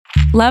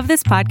Love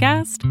this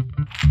podcast?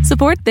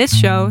 Support this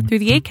show through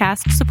the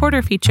Acast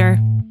supporter feature.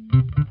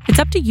 It's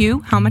up to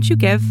you how much you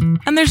give,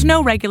 and there's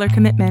no regular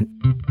commitment.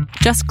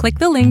 Just click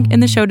the link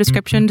in the show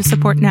description to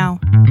support now.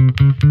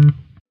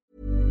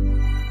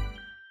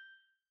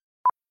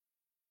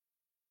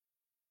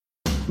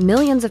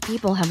 Millions of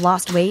people have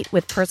lost weight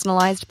with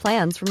personalized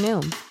plans from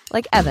Noom.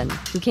 Like Evan,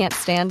 who can't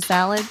stand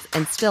salads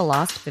and still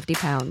lost 50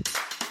 pounds.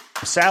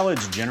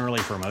 Salads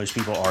generally for most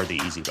people are the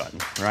easy button,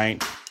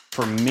 right?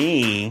 For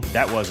me,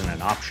 that wasn't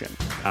an option.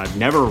 I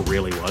never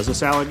really was a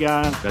salad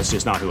guy. That's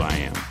just not who I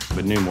am.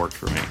 But Noom worked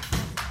for me.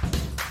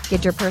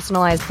 Get your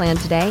personalized plan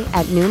today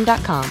at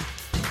Noom.com.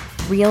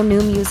 Real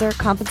Noom user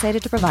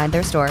compensated to provide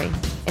their story.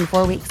 In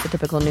 4 weeks, the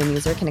typical Noom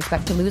user can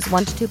expect to lose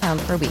 1 to 2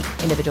 pounds per week.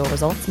 Individual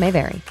results may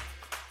vary.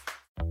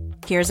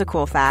 Here's a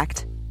cool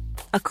fact.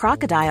 A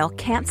crocodile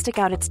can't stick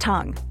out its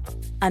tongue.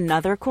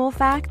 Another cool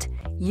fact,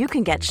 you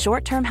can get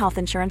short-term health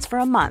insurance for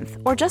a month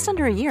or just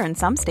under a year in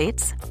some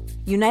states.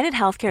 United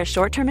Healthcare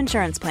short-term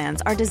insurance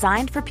plans are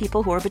designed for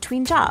people who are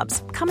between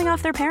jobs, coming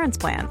off their parents'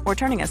 plan, or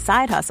turning a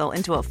side hustle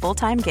into a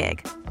full-time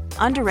gig.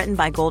 Underwritten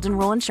by Golden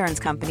Rule Insurance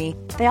Company,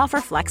 they offer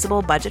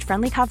flexible,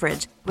 budget-friendly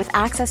coverage with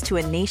access to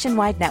a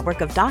nationwide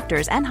network of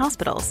doctors and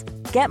hospitals.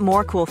 Get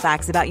more cool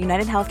facts about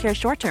United Healthcare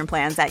short-term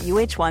plans at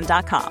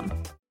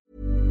uh1.com.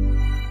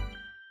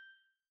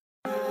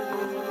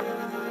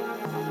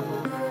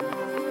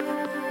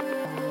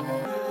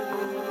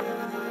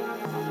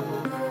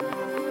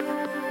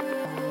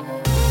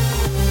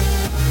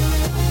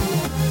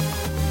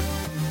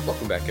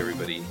 Welcome back,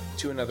 everybody,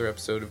 to another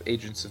episode of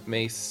Agents of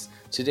Mace.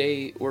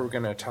 Today, we're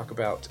going to talk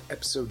about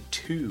episode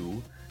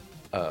 2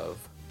 of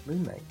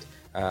Moon Knight.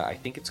 I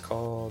think it's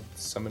called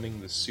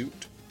Summoning the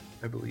Suit,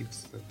 I believe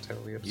is the title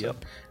of the episode.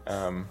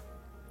 Yep.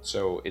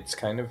 So it's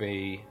kind of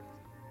a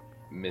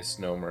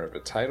misnomer of a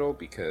title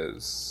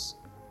because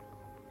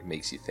it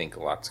makes you think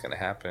a lot's going to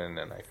happen,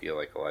 and I feel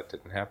like a lot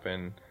didn't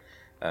happen.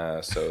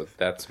 So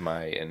that's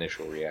my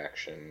initial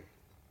reaction.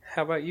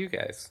 How about you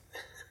guys?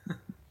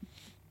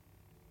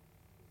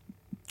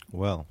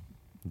 Well,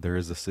 there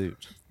is a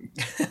suit.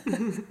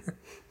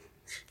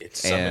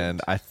 It's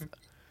summoned. And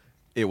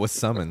it was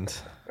summoned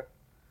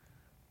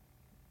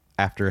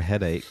after a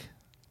headache.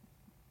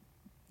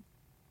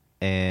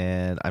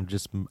 And I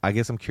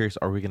guess I'm curious,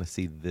 are we going to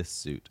see this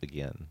suit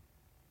again?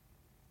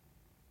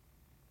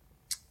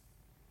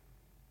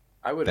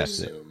 I would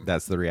assume.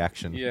 That's the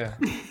reaction. Yeah.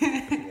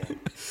 Yeah.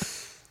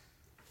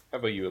 How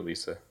about you,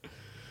 Elisa?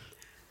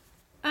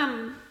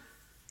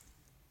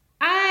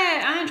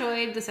 I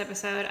enjoyed this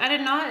episode. I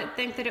did not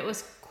think that it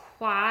was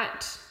quite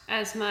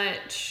as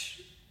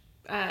much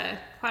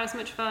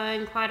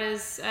fun, quite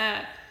as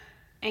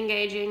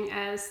engaging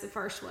as the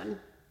first one.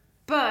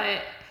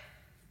 But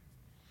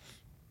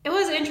it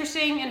was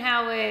interesting in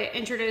how it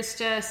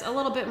introduced us a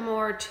little bit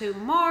more to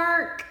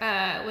Mark.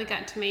 We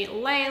got to meet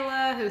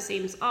Layla, who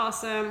seems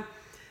awesome.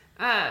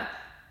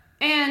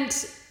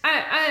 And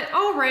I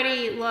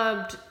already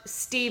loved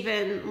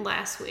Steven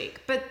last week,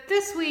 but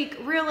this week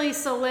really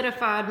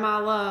solidified my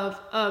love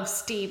of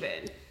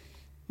Steven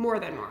more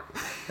than Mark.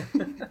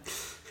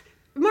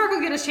 Mark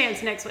will get his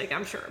chance next week,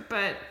 I'm sure,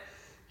 but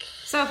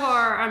so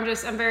far I'm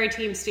very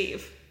Team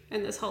Steve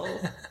in this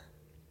whole,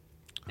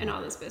 in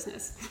all this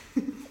business.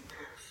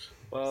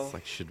 Well, it's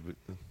like, should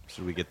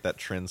we get that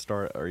trend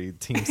start? Are you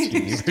Team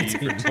Steve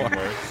or Team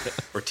Mark?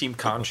 Or Team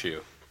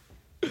Khonshu?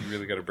 You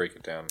really got to break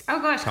it down.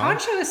 Oh gosh,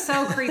 Khonshu is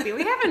so creepy.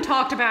 We haven't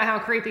talked about how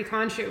creepy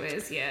Khonshu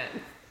is yet.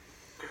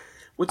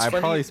 I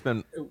probably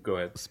go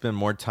ahead. spend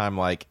more time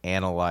like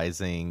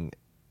analyzing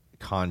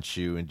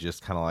Khonshu and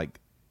just kind of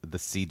like the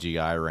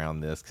CGI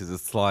around this, because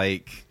it's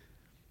like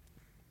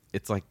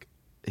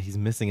he's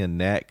missing a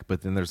neck,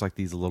 but then there's like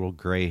these little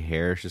gray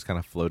hairs just kind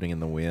of floating in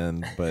the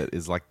wind. But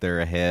is like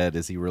there a head?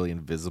 Is he really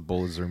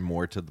invisible? Is there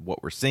more to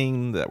what we're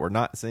seeing that we're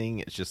not seeing?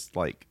 It's just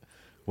like,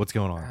 what's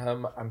going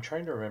on? I'm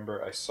trying to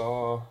remember. I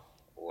saw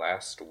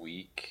last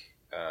week.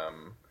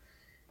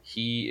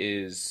 He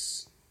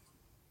is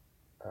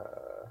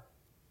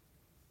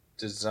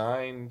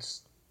designed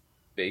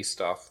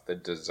based off the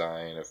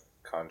design of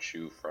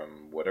Khonshu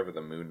from whatever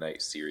the Moon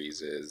Knight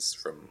series is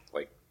from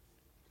like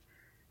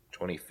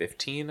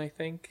 2015, I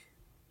think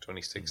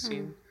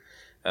 2016.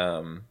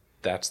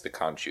 That's the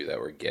Khonshu that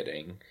we're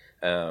getting,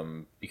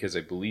 because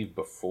I believe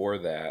before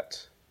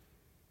that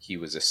he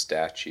was a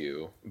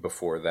statue.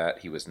 Before that,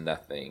 he was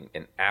nothing.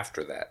 And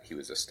after that, he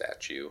was a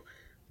statue.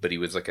 But he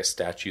was like a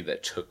statue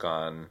that took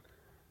on...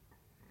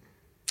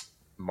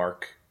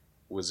 Mark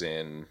was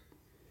in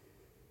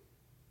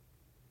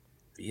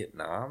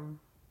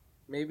Vietnam,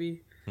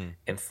 maybe?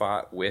 And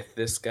fought with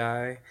this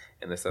guy.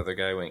 And this other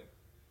guy went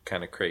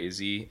kind of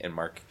crazy. And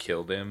Mark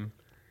killed him.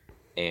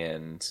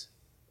 And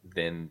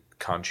then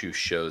Khonshu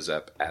shows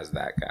up as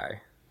that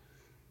guy.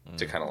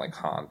 To kind of like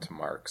haunt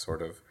Mark,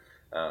 sort of.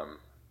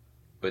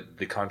 But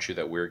the Khonshu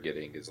that we're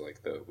getting is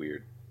like the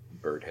weird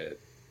bird head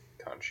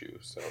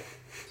Khonshu. So,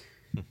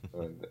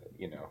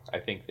 I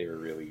think they were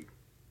really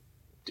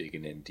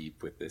digging in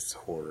deep with this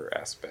horror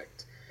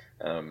aspect.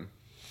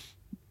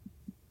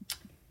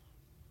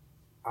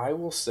 I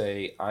will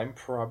say I'm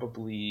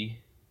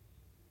probably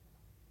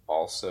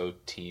also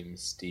Team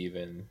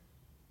Steven.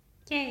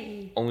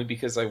 Yay. Only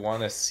because I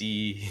want to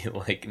see,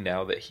 like,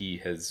 now that he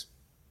has...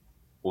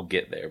 We'll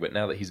get there, but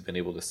now that he's been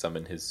able to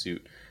summon his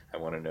suit, I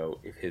want to know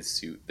if his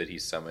suit that he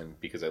summoned,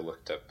 because I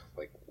looked up,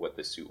 like, what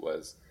the suit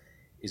was,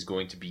 is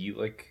going to be,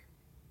 like,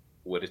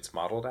 what it's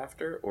modeled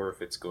after, or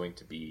if it's going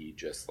to be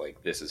just,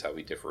 like, this is how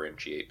we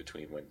differentiate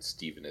between when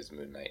Steven is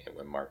Moon Knight and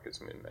when Mark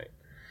is Moon Knight.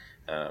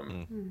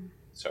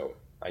 So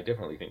I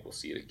definitely think we'll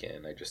see it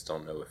again. I just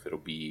don't know if it'll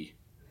be...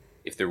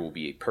 if there will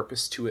be a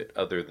purpose to it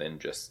other than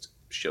just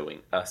showing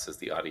us as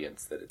the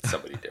audience that it's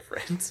somebody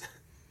different.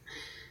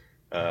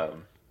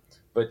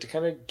 But to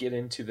kind of get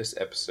into this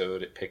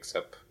episode, it picks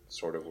up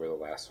sort of where the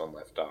last one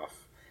left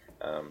off.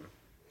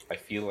 I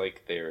feel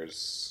like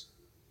there's...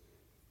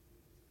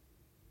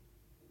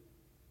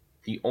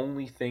 the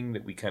only thing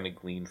that we kind of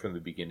glean from the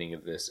beginning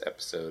of this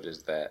episode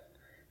is that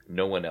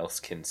no one else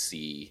can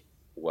see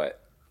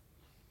what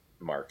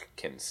Mark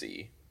can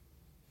see.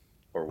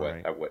 Or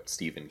what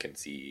Steven can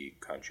see,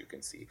 Khonshu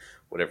can see.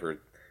 Whatever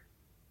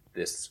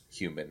this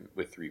human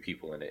with 3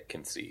 people in it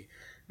can see.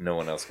 No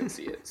one else can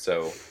see it.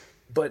 So,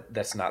 but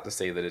that's not to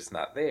say that it's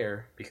not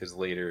there, because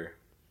later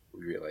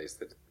we realize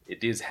that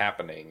it is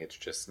happening. It's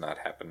just not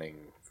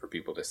happening for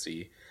people to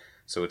see.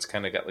 So it's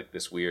kind of got like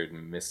this weird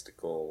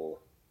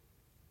mystical...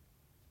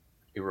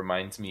 It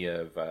reminds me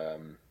of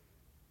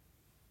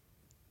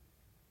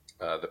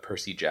the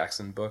Percy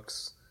Jackson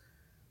books,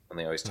 when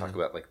they always talk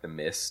about like the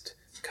mist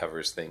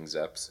covers things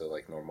up so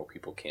like normal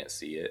people can't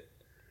see it.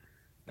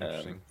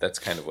 That's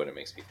kind of what it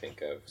makes me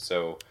think of.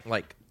 So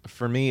like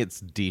for me it's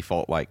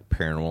default like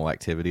Paranormal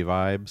Activity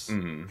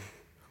vibes.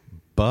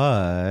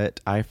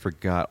 But I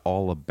forgot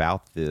all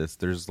about this.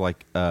 There's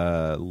like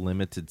a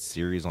limited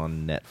series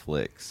on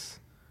Netflix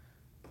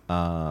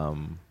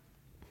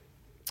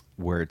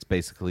where it's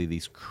basically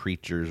these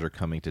creatures are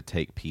coming to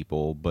take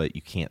people, but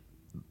you can't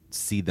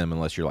see them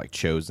unless you're like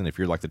chosen. If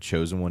you're like the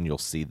chosen one, you'll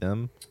see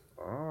them.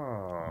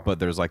 But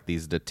there's like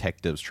these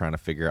detectives trying to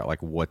figure out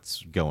like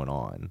what's going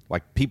on.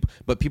 Like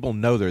people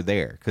know they're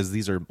there because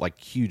these are like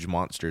huge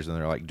monsters and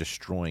they're like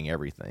destroying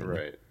everything.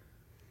 Right.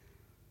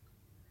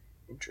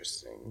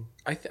 Interesting.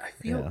 I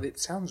feel it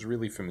sounds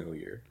really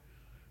familiar.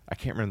 I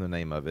can't remember the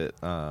name of it.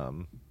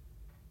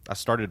 I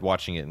started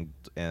watching it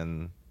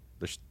and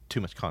there's too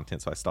much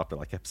content, so I stopped at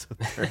like episode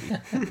 30.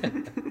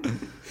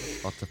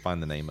 I'll have to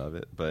find the name of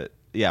it, but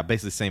yeah,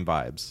 basically same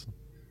vibes.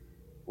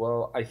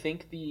 Well, I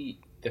think the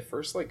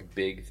first like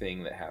big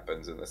thing that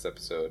happens in this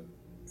episode,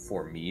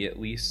 for me at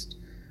least,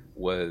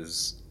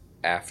 was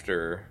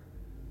after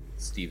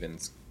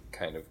Steven's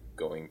kind of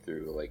going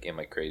through like, am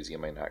I crazy,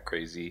 am I not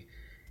crazy?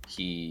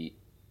 He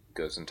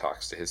goes and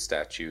talks to his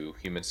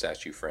human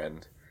statue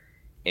friend,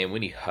 and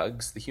when he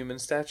hugs the human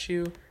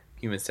statue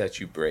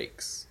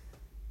breaks.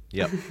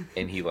 Yep.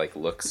 And he like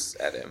looks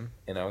at him,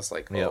 and I was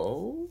like,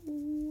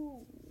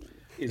 oh,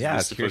 is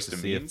this supposed to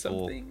mean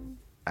something?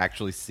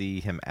 Actually see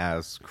him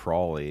as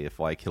Crawley,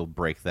 if like he'll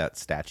break that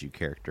statue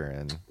character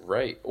and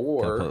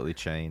or completely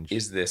change.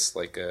 Is this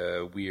like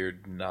a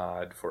weird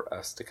nod for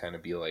us to kind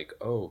of be like,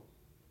 oh,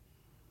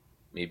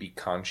 maybe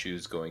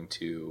Khonshu's going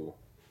to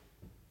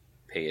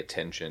pay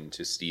attention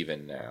to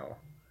Steven now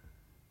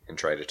and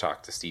try to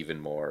talk to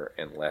Steven more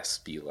and less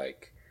be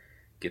like,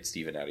 get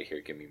Steven out of here,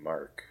 give me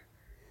Mark.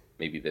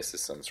 Maybe this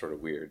is some sort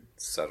of weird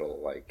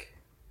subtle like,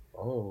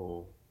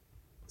 oh,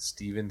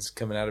 Steven's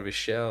coming out of his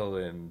shell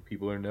and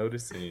people are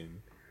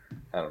noticing.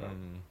 I don't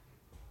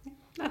know.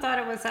 I thought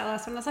it was that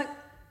last one. I was like,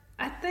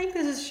 I think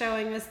this is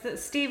showing us that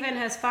Steven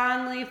has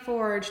finally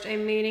forged a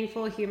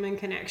meaningful human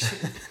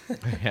connection.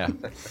 Yeah.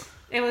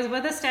 It was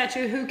with a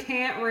statue who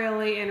can't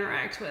really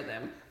interact with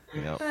him.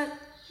 Yep. But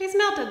he's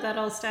melted that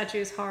old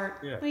statue's heart.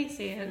 Yeah. We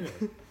see it.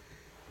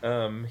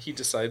 He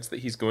decides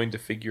that he's going to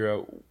figure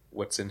out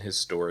what's in his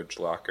storage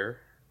locker,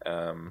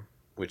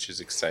 which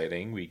is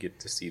exciting. We get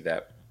to see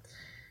that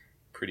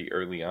pretty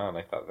early on.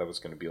 I thought that was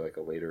going to be like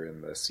a later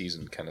in the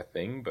season kind of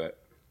thing, but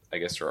I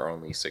guess there are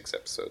only 6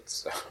 episodes,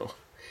 so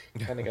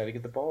kind of got to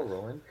get the ball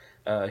rolling.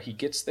 He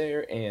gets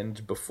there,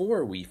 and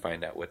before we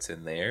find out what's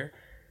in there,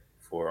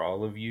 for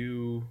all of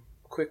you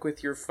quick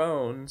with your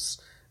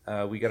phones,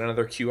 we got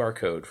another QR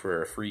code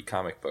for a free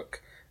comic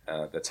book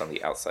that's on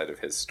the outside of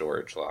his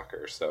storage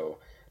locker, so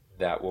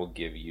that will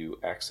give you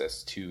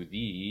access to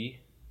the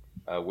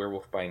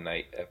Werewolf by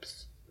Night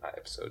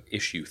episode,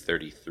 issue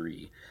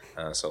 33.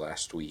 So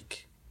last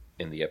week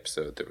in the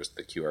episode there was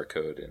the QR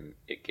code and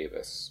it gave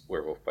us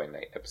Werewolf by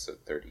Night episode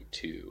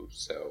 32.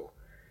 So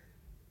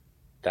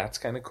that's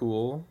kind of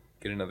cool.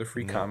 Get another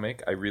free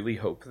comic. I really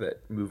hope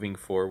that moving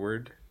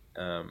forward...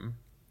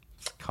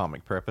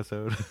 comic per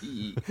episode.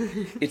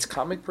 It's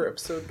comic per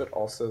episode, but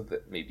also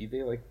that maybe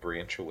they like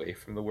branch away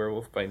from the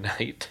Werewolf by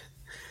Night.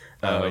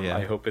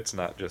 I hope it's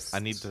not just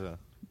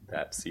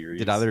that series.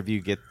 Did either of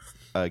you get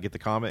the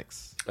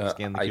comics?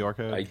 Scan the QR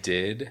code? I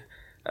did.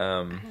 I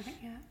haven't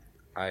yet.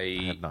 I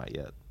have not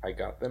yet. I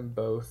got them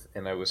both,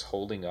 and I was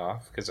holding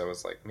off because I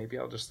was like, maybe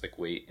I'll just like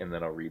wait and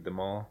then I'll read them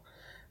all.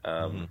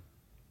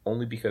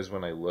 Only because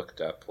when I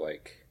looked up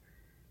like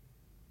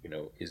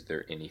is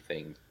there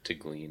anything to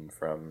glean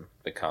from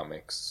the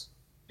comics?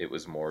 It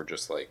was more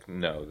just like,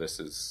 no, this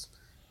is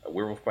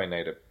Werewolf by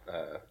Night.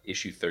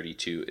 Issue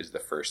 32 is the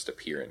first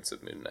appearance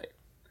of Moon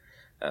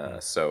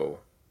Knight. So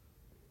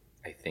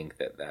I think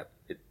that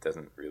it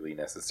doesn't really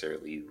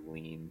necessarily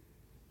lean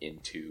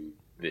into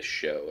this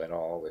show at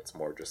all. It's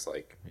more just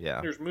like,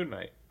 here's Moon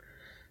Knight.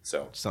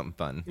 So something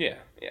fun. Yeah.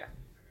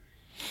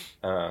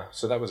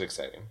 So that was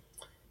exciting.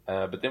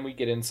 But then we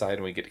get inside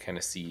and we get to kind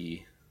of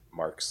see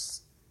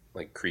Mark's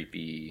like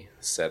creepy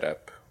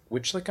setup,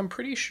 which like I'm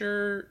pretty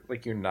sure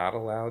like you're not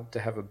allowed to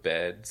have a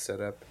bed set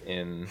up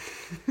in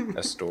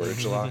a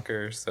storage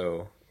locker.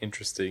 So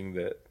interesting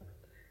that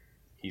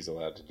he's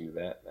allowed to do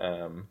that.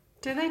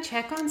 Do they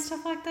check on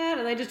stuff like that?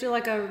 Or they just do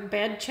like a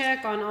bed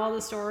check on all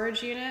the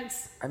storage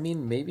units? I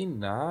mean, maybe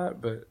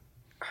not, but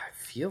I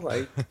feel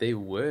like they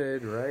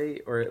would, right?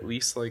 Or at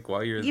least like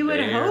while you're there. You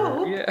would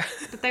hope yeah.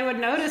 that they would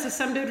notice if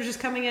some dude was just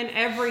coming in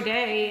every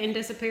day and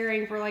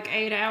disappearing for like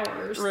 8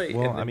 hours. Right.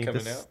 Well, and then I mean,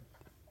 coming out.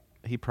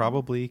 He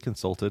probably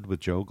consulted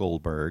with Joe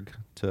Goldberg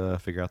to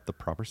figure out the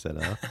proper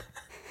setup.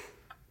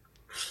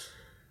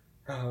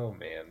 Oh,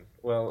 man.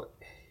 Well,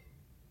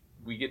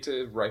 we get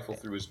to rifle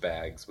through his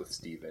bags with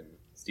Steven.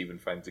 Steven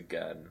finds a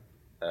gun.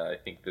 I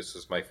think this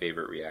was my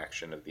favorite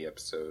reaction of the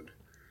episode.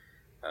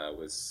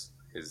 Was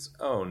his,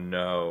 oh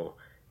no.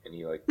 And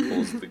he like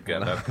pulls the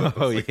gun up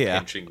with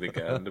pinching the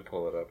gun to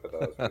pull it up. I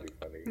thought it was pretty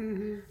funny.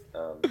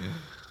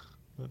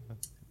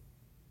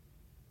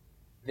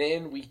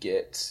 Then we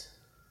get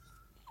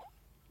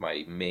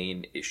my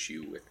main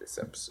issue with this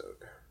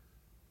episode.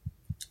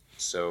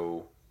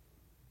 So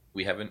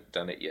we haven't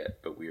done it yet,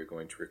 but we are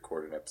going to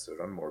record an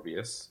episode on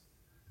Morbius.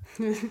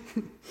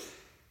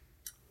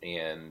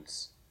 And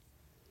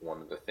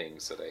one of the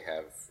things that I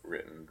have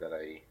written that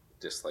I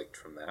disliked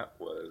from that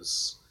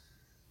was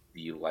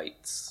the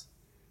light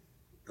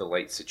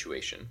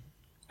situation.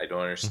 I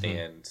don't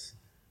understand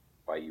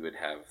why you would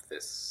have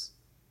this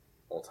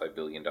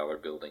multi-billion-dollar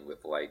building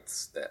with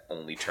lights that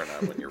only turn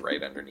on when you're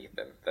right underneath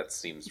them. That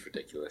seems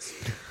ridiculous.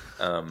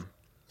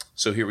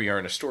 So here we are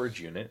in a storage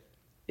unit,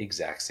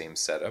 exact same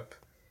setup,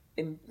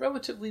 and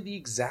relatively the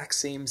exact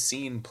same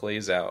scene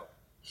plays out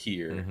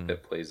here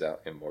that plays out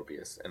in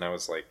Morbius. And I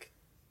was like,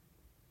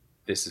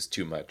 this is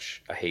too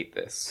much. I hate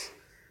this.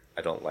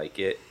 I don't like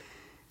it.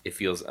 It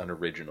feels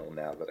unoriginal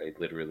now that I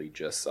literally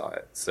just saw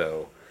it.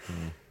 So,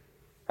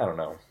 I don't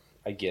know.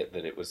 I get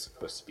that it was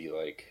supposed to be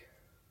like,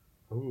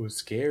 oh,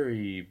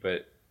 scary,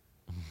 but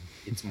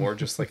it's more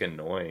just like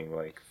annoying.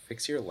 Like,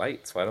 fix your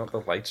lights. Why don't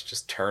the lights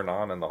just turn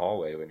on in the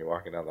hallway when you're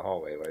walking down the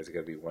hallway? Why is it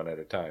got to be one at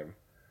a time?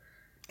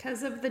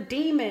 Because of the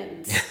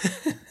demons.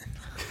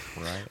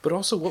 Right. But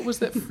also, what was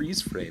that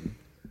freeze frame?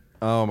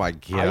 Oh my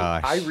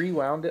gosh. I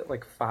rewound it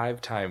like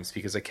 5 times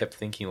because I kept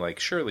thinking like,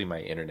 surely my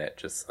internet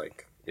just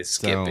like is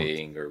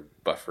skipping or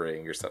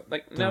buffering or something.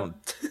 Like, no.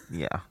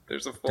 Yeah.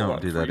 There's a full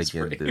Don't do that freeze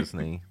again, frame.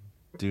 Disney.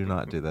 Do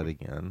not do that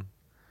again.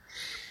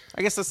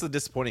 I guess that's the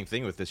disappointing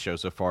thing with this show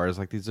so far is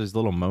like these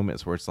little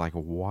moments where it's like,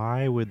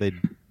 why would they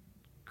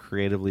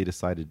creatively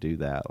decide to do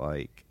that?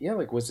 Like, yeah,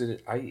 like was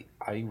it? I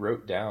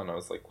wrote down. I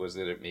was like, was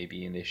it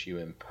maybe an issue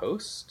in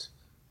post?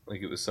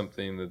 Like it was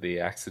something that they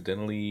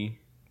accidentally.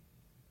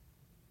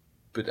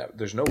 But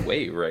there's no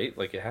way, right?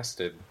 Like it has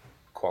to.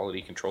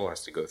 Quality control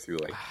has to go through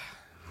like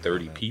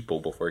 30 people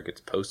before it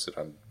gets posted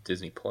on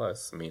Disney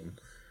Plus. I mean,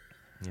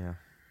 yeah,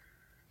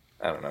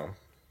 I don't know.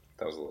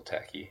 That was a little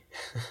tacky.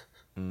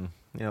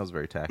 Yeah, it was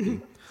very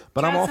tacky.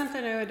 But Tried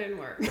something new, it didn't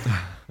work.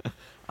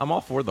 I'm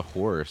all for the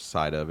horror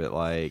side of it.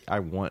 Like, I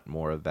want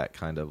more of that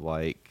kind of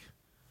like,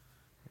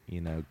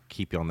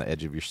 keep you on the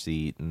edge of your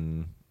seat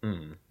and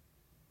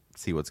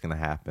see what's going to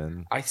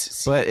happen.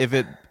 But if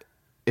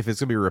it's going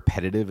to be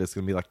repetitive, it's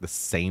going to be like the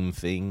same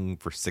thing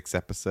for 6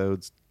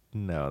 episodes.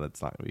 No,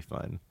 that's not going to be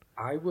fun.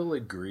 I will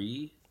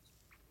agree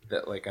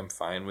that like I'm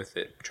fine with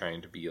it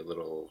trying to be a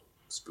little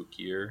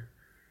spookier,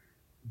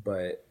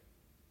 but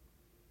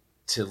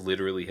to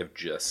literally have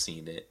just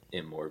seen it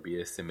in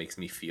Morbius, it makes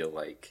me feel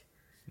like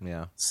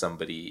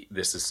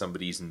this is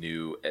somebody's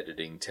new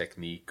editing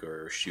technique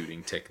or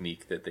shooting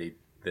technique that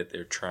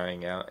they're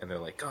trying out, and they're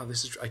like, oh,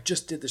 I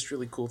just did this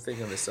really cool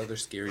thing on this other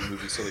scary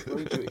movie, so like let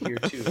me do it here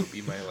too. It'll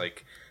be my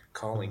like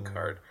calling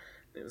card.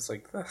 And it was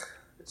like,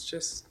 it's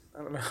just,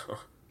 I don't know.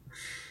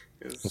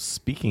 Well,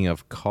 speaking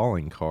of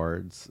calling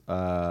cards,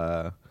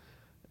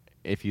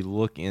 if you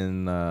look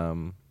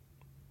in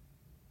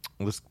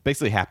this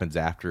basically happens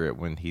after it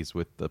when he's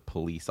with the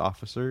police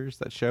officers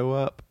that show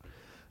up.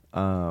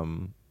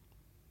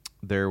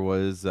 There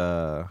was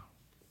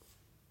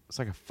it's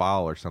like a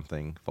file or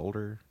something,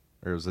 folder,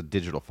 or it was a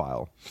digital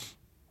file,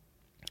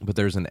 but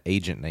there's an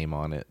agent name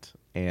on it,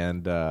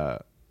 and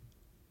the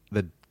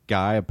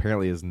guy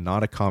apparently is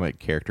not a comic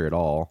character at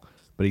all,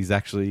 but he's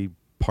actually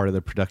part of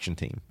the production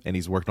team, and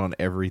he's worked on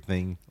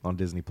everything on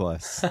Disney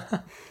Plus.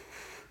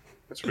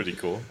 That's pretty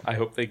cool. I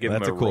hope they give him a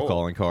That's a cool role.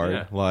 calling card.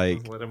 Yeah.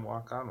 Like, let him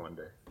walk on one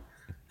day.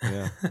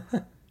 yeah.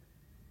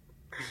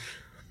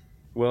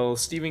 Well,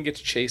 Steven gets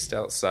chased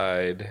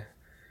outside,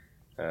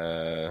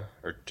 or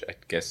I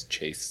guess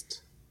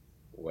chased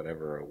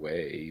whatever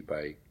away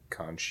by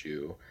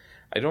Khonshu.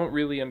 I don't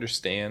really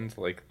understand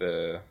like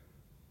that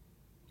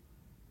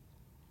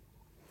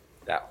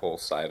whole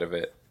side of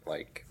it,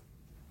 like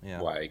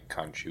why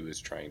Khonshu is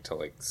trying to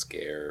like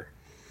scare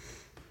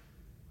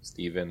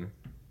Steven.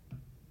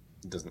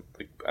 Doesn't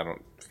like I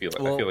feel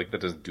like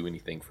that doesn't do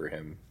anything for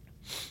him.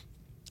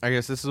 I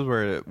guess this is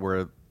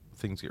where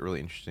things get really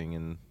interesting.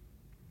 And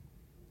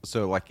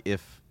so like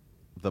if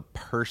the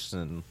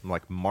person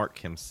like Mark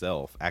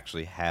himself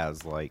actually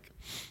has like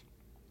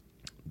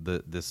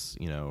this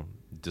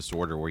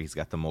disorder where he's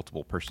got the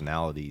multiple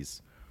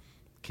personalities,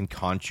 can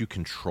Khonshu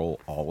control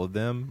all of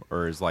them,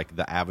 or is like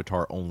the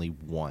avatar only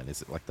one?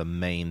 Is it like the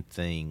main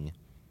thing,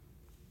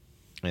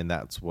 and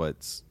that's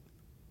what's,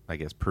 I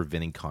guess,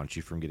 preventing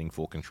Khonshu from getting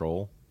full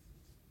control?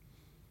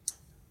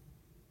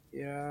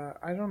 Yeah,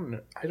 I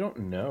don't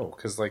know,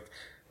 because like,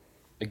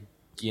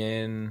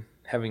 again,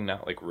 having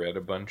not like read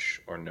a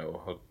bunch or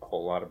know a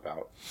whole lot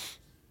about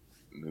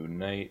Moon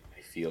Knight,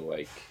 I feel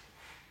like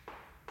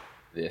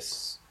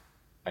this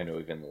I know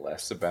even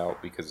less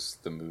about, because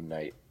the Moon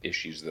Knight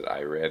issues that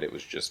I read, it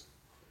was just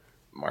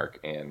Mark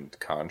and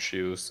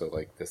Khonshu, so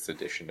like this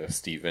edition of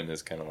Steven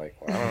is kind of like,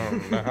 well, I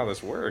don't know how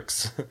this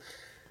works.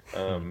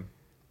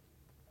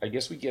 I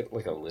guess we get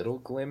like a little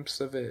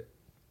glimpse of it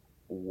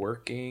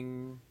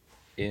working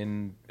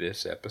in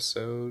this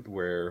episode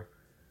where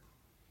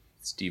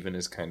Steven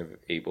is kind of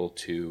able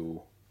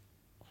to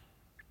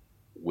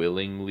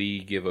willingly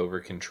give over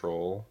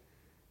control.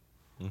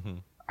 Mm-hmm.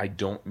 I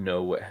don't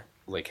know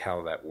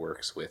how that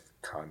works with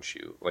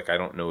Khonshu. Like, I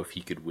don't know if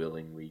he could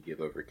willingly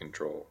give over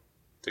control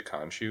to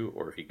Khonshu,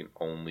 or if he can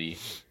only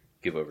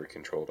give over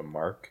control to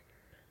Mark.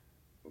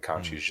 And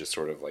Khonshu's just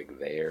sort of like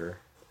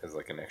there as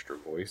like an extra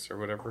voice or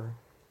whatever.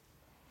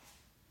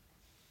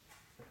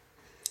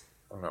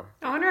 I don't know.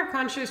 I wonder if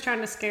Khonshu's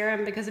trying to scare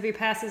him, because if he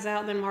passes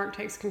out, then Mark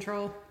takes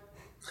control.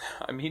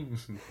 I mean,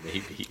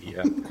 maybe,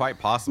 yeah. Quite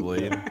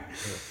possibly.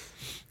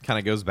 Kind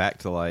of goes back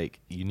to like,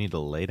 you need to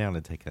lay down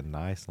and take a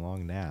nice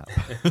long nap.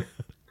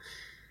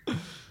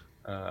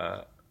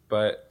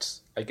 But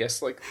I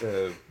guess like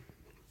I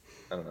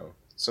don't know,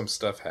 some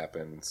stuff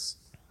happens.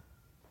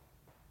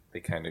 To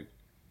kind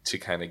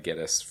of get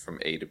us from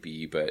A to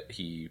B, but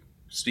he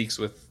speaks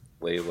with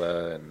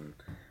Layla and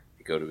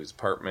they go to his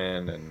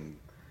apartment, and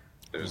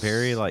there's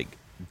very like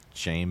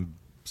James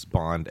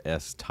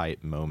Bond-esque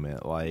type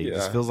moment. Like,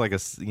 this feels like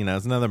it's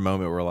another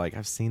moment where like,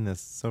 I've seen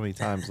this so many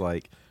times.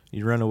 Like,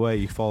 you run away,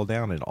 you fall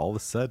down, and all of a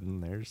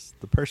sudden there's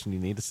the person you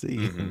need to see.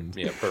 Mm-hmm.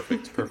 Yeah,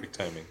 perfect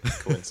timing.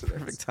 Coincidence.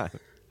 Perfect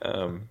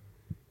time.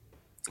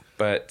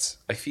 But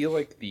I feel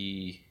like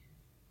the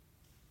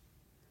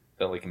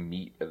like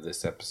meat of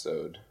this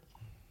episode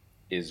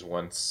is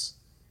once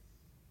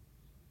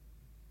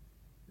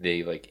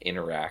they like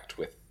interact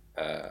with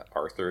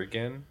Arthur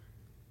again,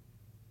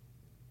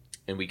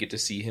 and we get to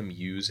see him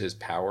use his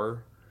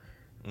power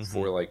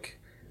for like,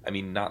 I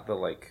mean, not the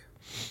like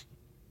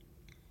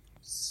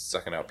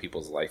sucking out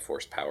people's life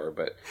force power,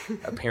 but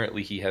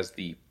apparently he has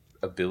the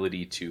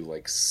ability to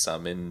like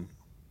summon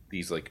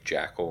these like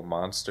jackal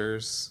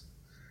monsters.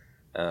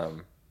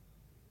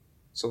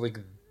 So like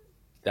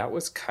that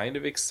was kind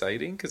of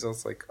exciting, because I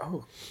was like,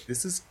 oh,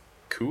 this is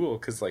cool,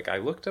 because like I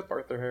looked up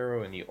Arthur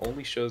Harrow and he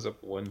only shows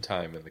up one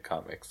time in the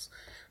comics.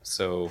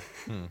 So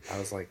I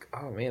was like,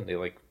 oh man, they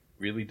like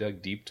really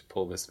dug deep to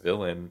pull this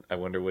villain. I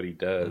wonder what he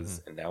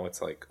does. And now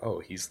it's like, oh,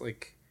 he's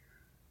like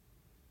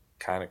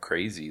kind of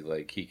crazy.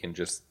 Like, he can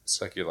just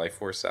suck your life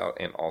force out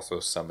and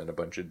also summon a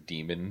bunch of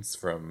demons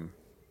from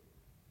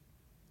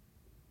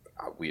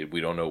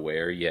we don't know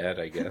where yet.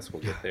 I guess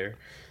we'll get there.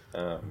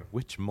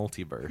 Which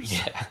multiverse?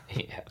 Yeah.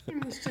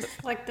 It's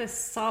just like this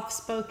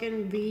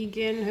soft-spoken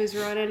vegan who's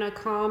running a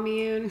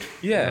commune.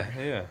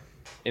 Yeah.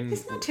 And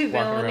he's not too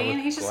villainy,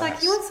 and he's just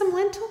like, you want some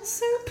lentil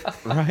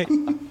soup? Right.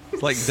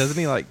 Like, doesn't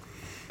he like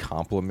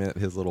compliment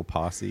his little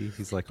posse?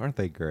 He's like, aren't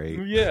they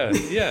great?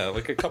 Yeah.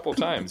 Like a couple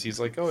times. He's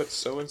like, oh, it's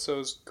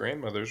so-and-so's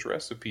grandmother's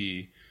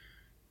recipe.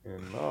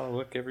 And, oh,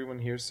 look, everyone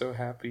here's so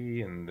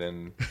happy. And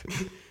then...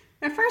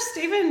 At first,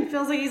 Steven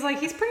feels like he's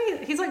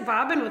like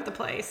vibing with the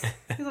place.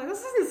 He's like,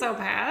 this isn't so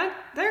bad.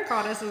 Their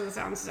goddess doesn't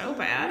sound so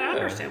bad. I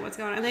understand what's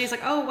going on. And then he's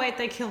like, oh, wait,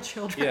 they kill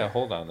children. Yeah,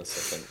 hold on a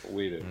second.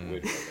 Wait a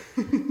minute.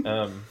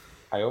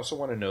 I also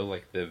want to know,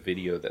 like, the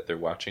video that they're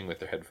watching with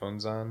their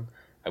headphones on.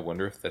 I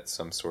wonder if that's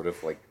some sort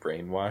of, like,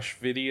 brainwash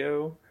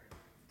video.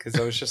 Because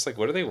I was just like,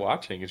 what are they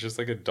watching? It's just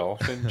like a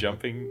dolphin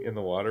jumping in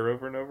the water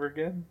over and over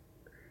again?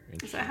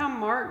 Is that how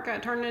Mark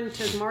got turned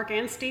into Mark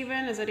and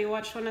Steven? Is that he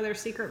watched one of their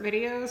secret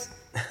videos?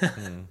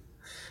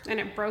 And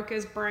it broke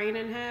his brain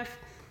in half?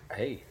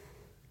 Hey,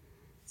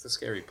 it's a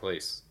scary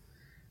place.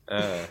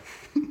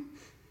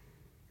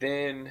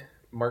 Then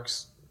Mark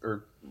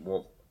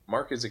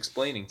is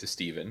explaining to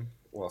Steven,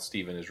 while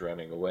Steven is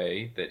running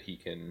away, that he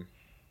can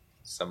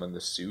summon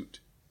the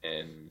suit,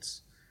 and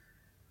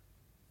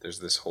there's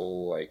this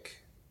whole,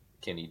 like,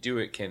 can he do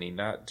it? Can he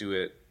not do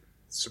it?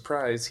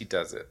 Surprise, he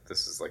does it.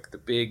 This is like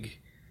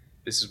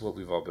this is what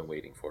we've all been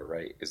waiting for,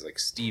 right? Is like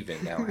Steven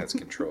now has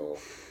control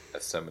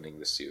of summoning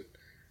the suit.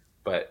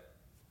 But,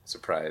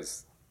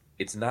 surprise,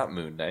 It's not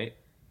Moon Knight.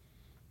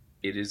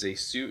 It is a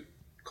suit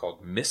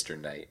called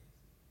Mr. Knight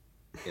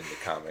in the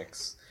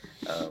comics.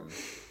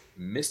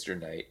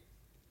 Mr. Knight,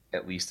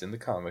 at least in the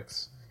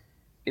comics,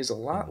 is a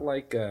lot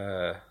like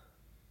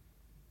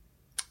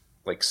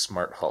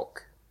Smart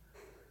Hulk,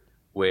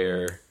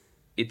 where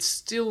it's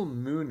still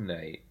Moon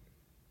Knight,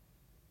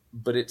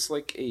 but it's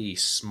like a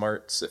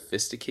smart,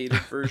 sophisticated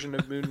version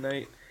of Moon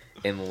Knight,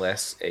 and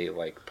less a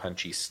like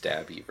punchy,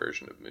 stabby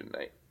version of Moon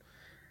Knight.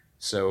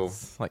 So,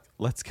 It's like,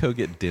 let's go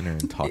get dinner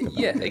and talk about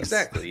yeah, this.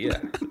 exactly,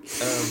 yeah.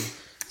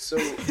 So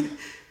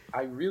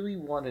I really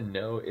want to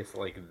know if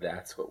like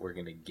that's what we're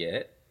gonna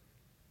get.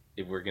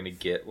 If we're gonna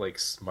get like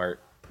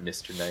smart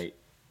Mr. Knight,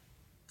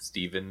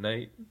 Steven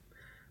Knight,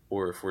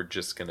 or if we're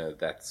just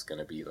that's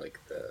gonna be like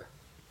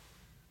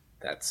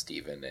that's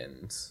Steven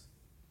and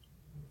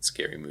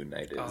Scary Moon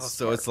Knight is. Oh,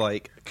 so it's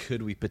like,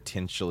 could we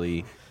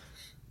potentially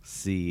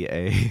see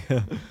a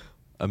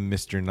a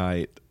Mr.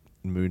 Knight,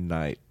 Moon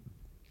Knight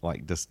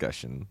like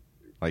discussion?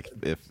 Like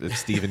if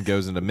Steven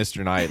goes into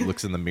Mr. Knight,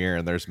 looks in the mirror,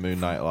 and there's Moon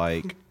Knight,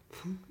 like,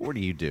 what are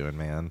you doing,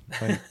 man?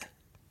 Like,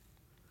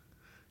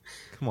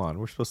 come on,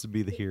 we're supposed to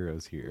be the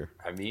heroes here.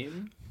 I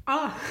mean,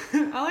 All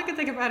I could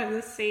think about in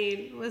this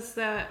scene was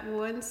that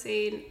one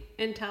scene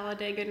in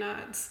Talladega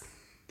Nights.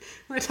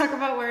 When I talk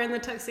about wearing the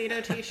tuxedo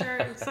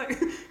t-shirt, it's like,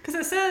 because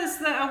it says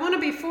that I want to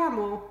be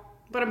formal,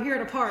 but I'm here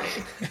to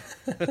party.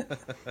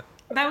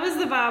 That was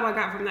the vibe I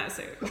got from that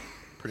suit.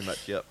 Pretty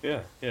much, yep.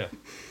 yeah.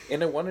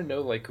 And I want to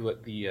know like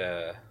what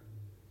the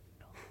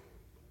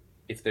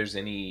if there's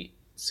any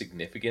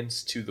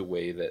significance to the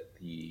way that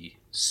the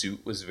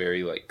suit was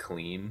very like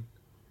clean,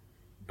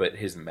 but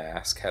his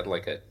mask had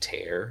like a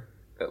tear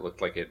that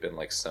looked like it had been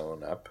like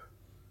sewn up.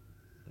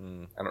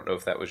 I don't know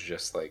if that was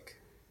just like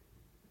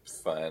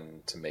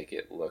fun to make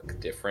it look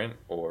different,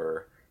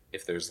 or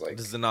if there's like,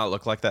 Does it not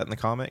look like that in the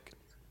comic?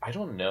 I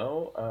don't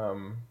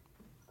know.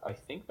 I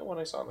think the one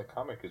I saw in the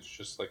comic is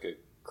just like a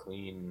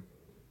clean,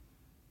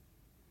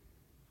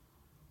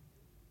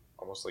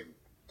 almost like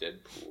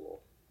Deadpool.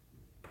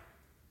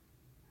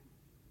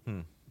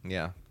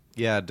 Yeah.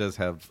 Yeah, it does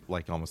have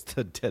like almost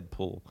a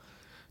Deadpool.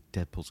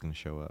 Deadpool's gonna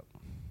show up.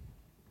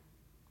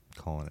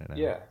 Calling it out.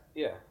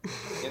 Yeah.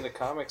 In the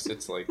comics,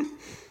 it's like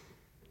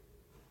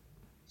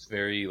it's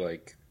very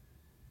like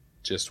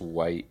just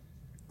white,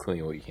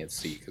 clean. Well, you can't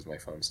see because my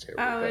phone's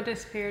terrible. Oh, but it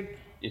disappeared.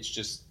 it's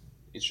just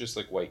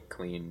like white,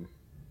 clean,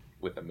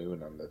 with a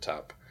moon on the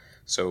top.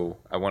 So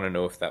I want to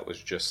know if that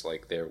was just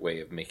like their way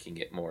of making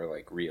it more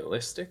like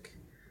realistic,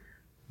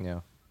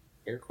 Yeah.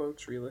 air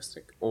quotes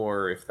realistic,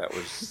 or if that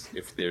was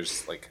if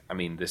there's like, I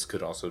mean, this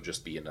could also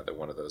just be another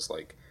one of those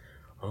like,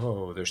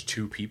 oh, there's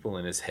two people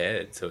in his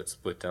head, so it's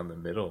split down the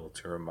middle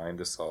to remind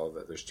us all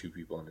that there's two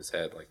people in his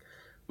head. Like,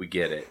 we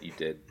get it. You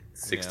did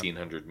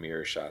 1,600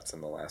 mirror shots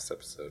in the last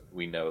episode.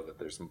 We know that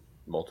there's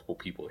multiple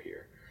people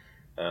here.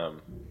 I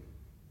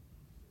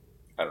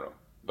don't know,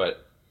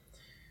 but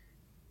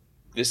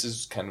this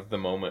is kind of the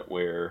moment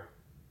where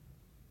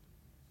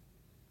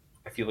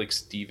I feel like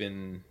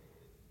Steven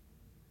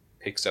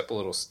picks up a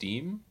little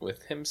steam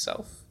with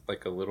himself,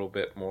 like a little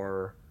bit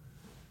more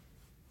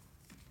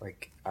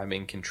like, I'm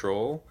in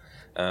control,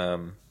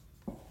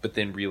 but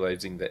then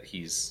realizing that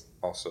he's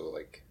also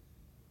like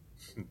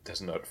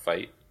doesn't know how to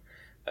fight,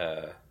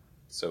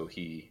 so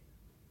he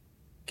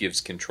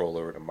gives control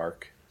over to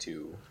Mark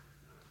to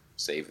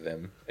save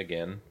them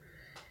again.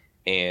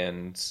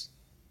 And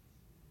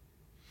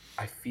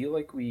I feel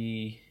like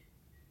we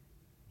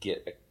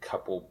get a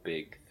couple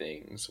big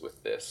things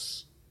with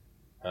this.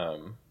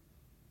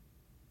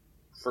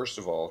 First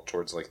of all,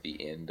 towards like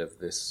the end of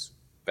this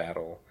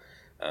battle,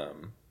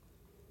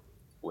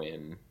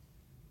 when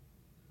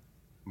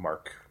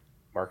Mark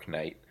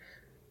Knight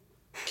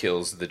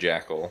kills the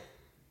Jackal,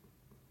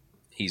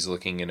 he's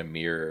looking in a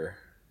mirror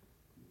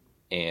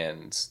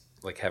and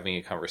like having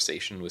a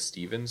conversation with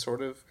Steven,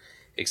 sort of,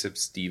 except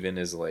Steven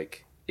is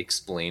like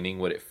explaining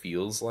what it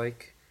feels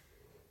like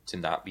to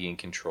not be in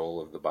control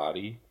of the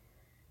body,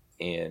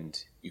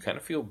 and you kind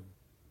of feel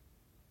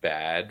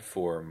bad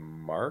for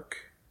Mark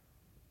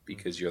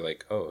because you're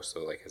like, oh,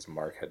 so like has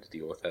Mark had to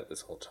deal with that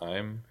this whole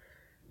time?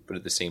 But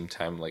at the same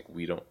time, like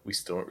we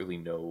still don't really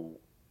know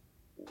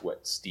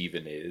what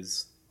Steven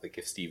is, like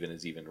if Steven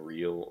is even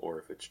real or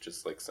if it's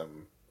just like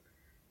some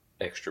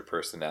extra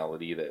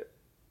personality that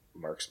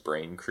Mark's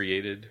brain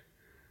created.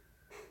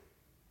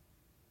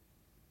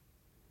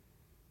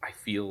 I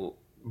feel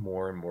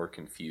more and more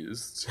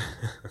confused.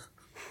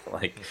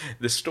 Like,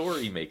 the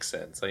story makes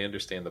sense. I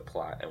understand the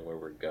plot and where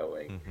we're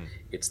going. Mm-hmm.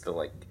 It's the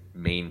like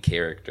main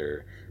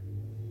character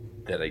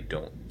that I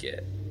don't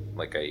get.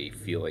 Like, I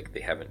feel like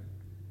they haven't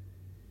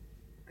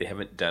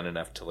done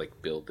enough to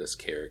like build this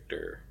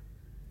character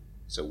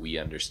so we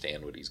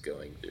understand what he's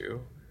going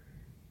through.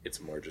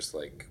 It's more just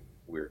like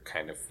we're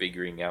kind of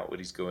figuring out what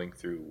he's going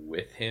through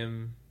with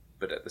him,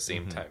 but at the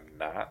same time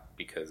not,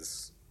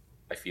 because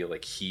I feel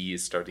like he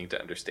is starting to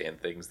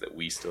understand things that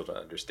we still don't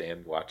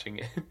understand watching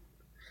it.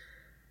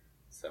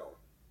 So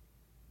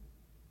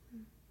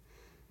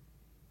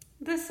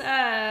This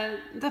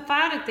the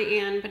fight at the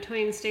end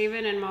between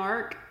Steven and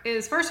Mark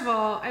is, first of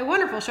all, a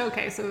wonderful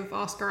showcase of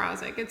Oscar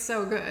Isaac. It's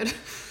so good.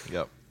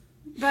 Yep.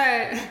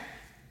 But,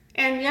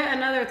 and yet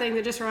another thing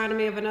that just reminded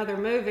me of another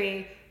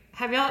movie.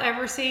 Have y'all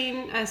ever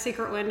seen A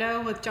Secret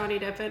Window with Johnny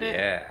Depp in it?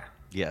 Yeah.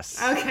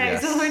 Yes. Okay,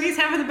 Yes. so when he's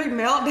having the big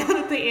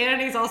meltdown at the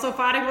end, he's also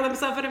fighting with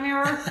himself in a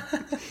mirror.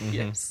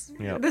 Yes.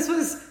 Yep. This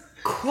was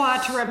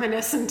quite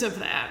reminiscent of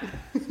that.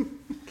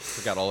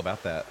 Forgot all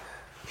about that.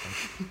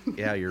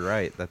 Yeah, you're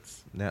right.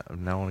 That's now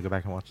I want to go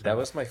back and watch that. That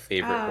was my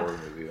favorite horror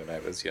movie when I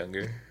was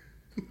younger.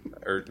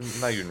 Or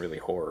not even really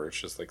horror, it's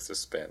just like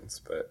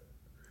suspense, but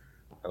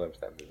I loved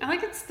that movie. I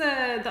think it's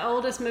the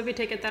oldest movie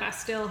ticket that I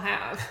still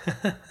have.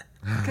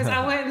 Because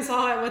I went and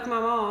saw it with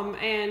my mom,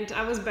 and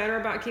I was better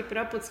about keeping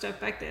up with stuff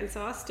back then,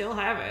 so I still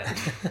have it.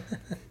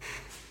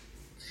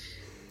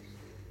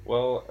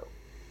 Well,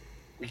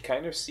 we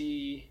kind of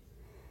see...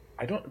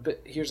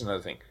 But here's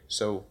another thing.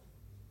 So,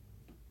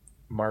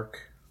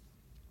 Mark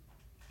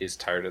is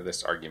tired of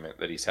this argument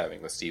that he's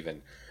having with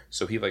Steven,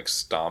 so he, like,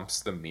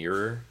 stomps the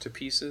mirror to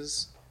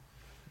pieces,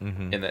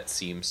 and that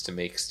seems to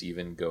make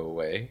Steven go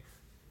away.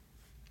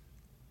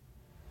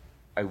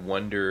 I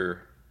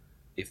wonder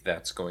if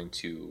that's going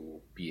to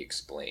be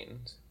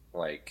explained.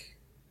 Like,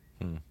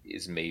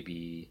 is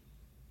maybe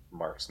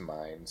Mark's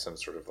mind some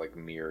sort of, like,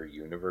 mirror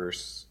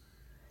universe?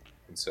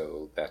 And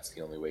so that's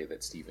the only way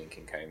that Steven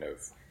can kind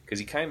of... Because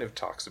he kind of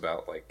talks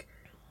about, like,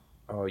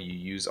 oh, you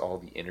use all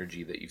the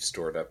energy that you've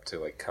stored up to,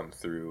 like, come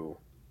through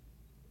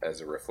as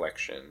a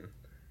reflection.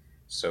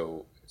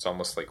 So it's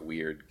almost like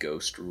weird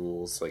ghost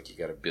rules. Like, you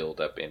got to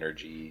build up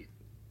energy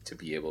to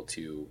be able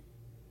to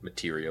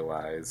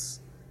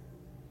materialize.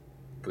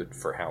 But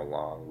for how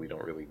long, we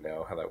don't really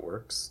know how that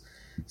works.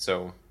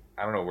 So,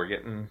 I don't know, we're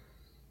getting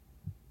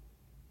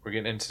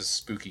into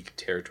spooky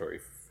territory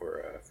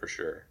for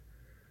sure.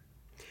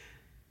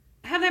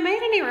 Have they made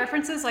any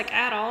references, like,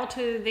 at all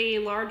to the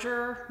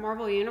larger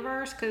Marvel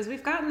Universe? Because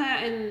we've gotten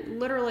that in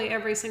literally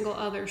every single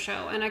other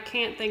show, and I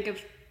can't think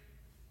of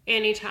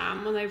any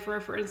time when they've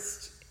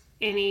referenced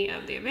any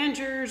of the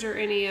Avengers or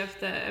any of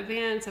the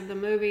events of the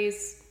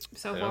movies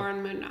so far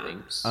on Moon Knight.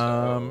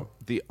 So,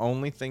 The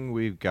only thing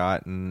we've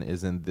gotten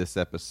is in this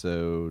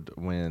episode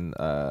when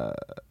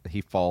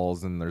he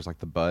falls and there's like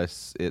the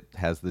bus. It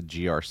has the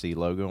GRC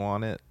logo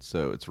on it,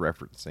 so it's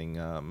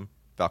referencing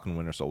Falcon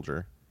Winter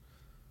Soldier.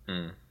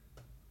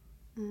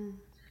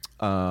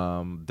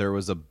 There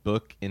was a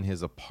book in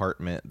his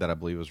apartment that I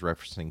believe was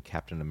referencing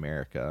Captain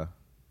America.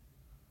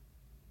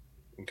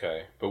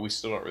 okay, but we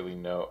still don't really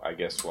know. I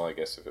guess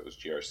if it was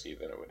GRC,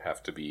 then it would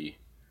have to be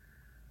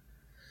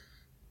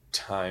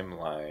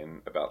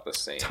timeline about the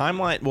same.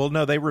 Timeline? Well,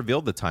 no, they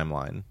revealed the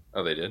timeline.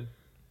 Oh, they did?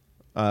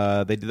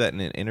 They did that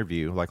in an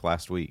interview like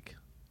last week.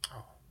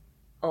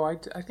 Oh, I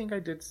think I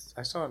did.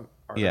 I saw an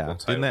article Yeah,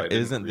 title. didn't I that?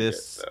 didn't Isn't read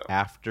this it, though.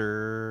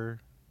 after?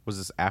 Was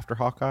this after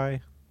Hawkeye?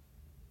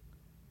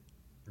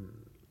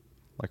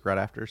 Like right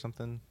after or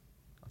something?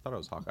 I thought it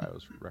was Hawkeye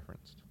was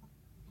referenced.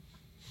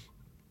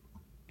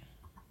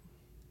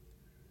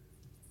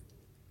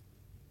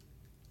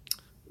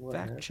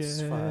 Fact Let's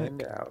check.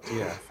 find out.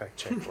 Yeah, fact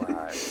check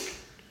live.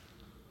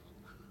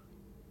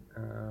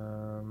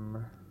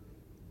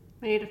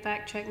 We need a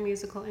fact-check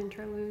musical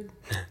interlude.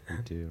 We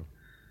do.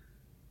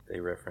 They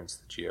reference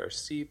the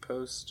GRC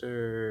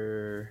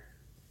poster.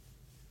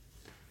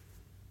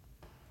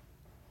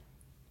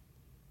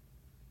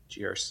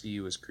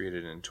 GRC was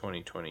created in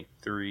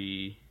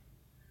 2023.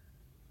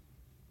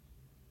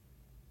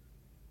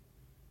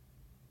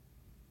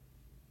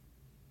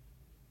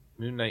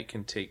 Moon Knight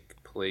can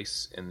take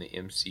place in the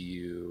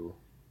MCU.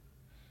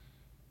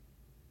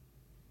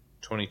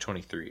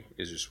 2023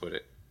 is just what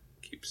it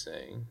keeps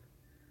saying.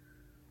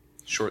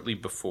 Shortly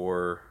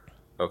before...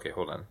 Okay,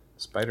 hold on.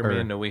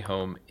 Spider-Man No Way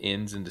Home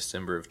ends in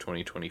December of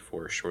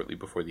 2024, shortly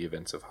before the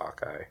events of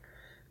Hawkeye,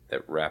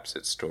 that wraps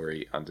its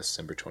story on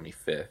December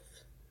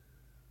 25th.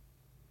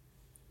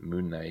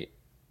 Moon Knight,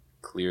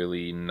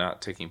 clearly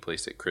not taking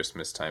place at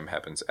Christmas time,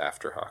 happens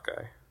after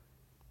Hawkeye.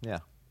 Yeah.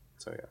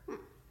 So, yeah.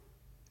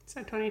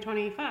 So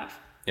 2025.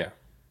 Yeah.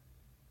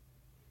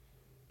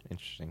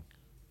 Interesting.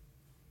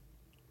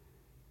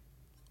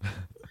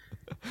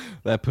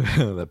 that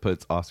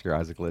puts Oscar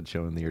Isaac led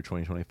show in the year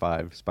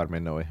 2025.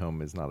 Spider-Man No Way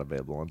Home is not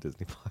available on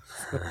Disney Plus.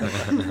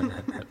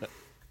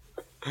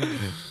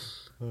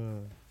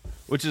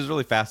 Which is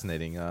really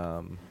fascinating.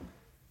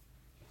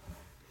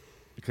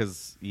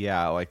 Because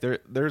like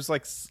there's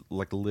like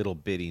little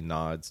bitty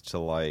nods to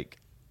like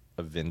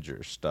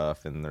Avengers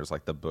stuff, and there's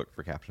like the book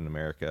for Captain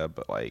America,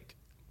 but like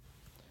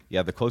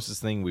the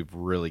closest thing we've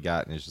really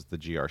gotten is just the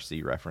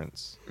GRC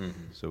reference.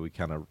 So we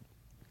kind of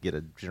get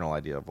a general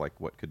idea of like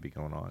what could be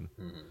going on.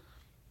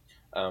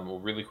 Well,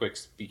 really quick,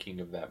 speaking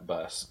of that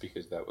bus,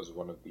 because that was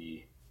one of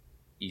the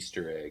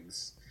Easter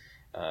eggs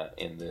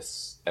in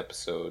this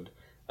episode.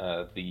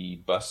 The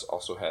bus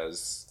also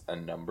has a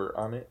number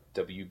on it,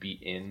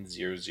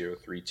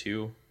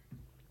 WBN0032,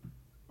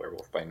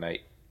 Werewolf by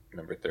Night,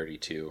 number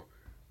 32,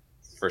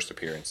 first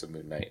appearance of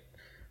Moon Knight.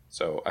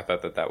 So I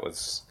thought that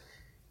was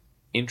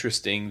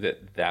interesting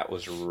that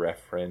was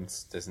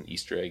referenced as an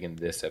Easter egg in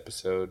this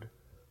episode,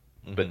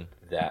 but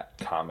that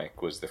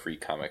comic was the free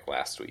comic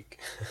last week.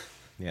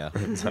 Yeah.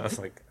 So I was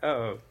like,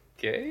 oh,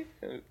 okay.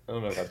 I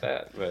don't know about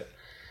that, but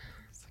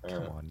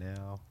Come on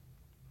now.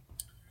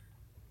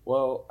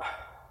 well,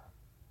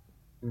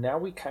 now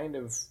we kind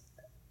of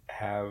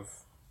have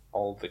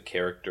all the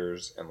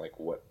characters and like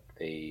what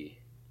they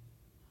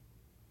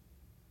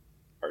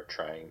are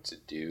trying to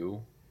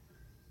do.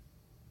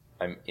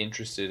 I'm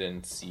interested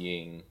in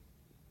seeing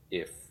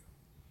if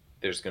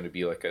there's going to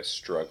be like a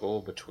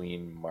struggle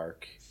between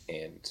Mark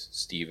and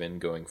Steven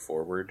going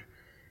forward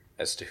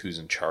as to who's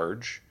in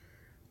charge,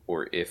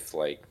 or if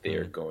like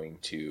they're going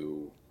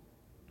to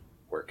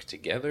work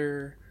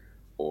together,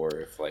 or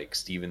if like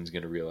Steven's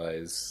going to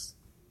realize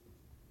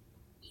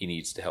he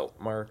needs to help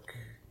Mark,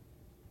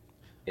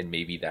 and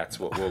maybe that's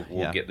what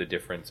we'll get the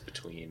difference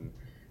between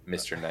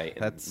Mr. Knight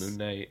and Moon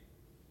Knight.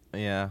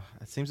 Yeah,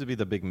 it seems to be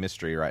the big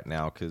mystery right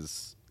now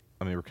because,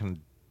 I mean, we're kind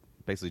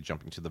of basically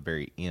jumping to the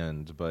very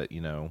end, but, you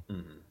know,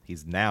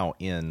 he's now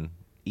in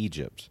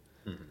Egypt.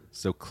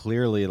 So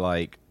clearly,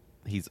 like,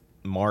 he's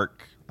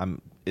Mark.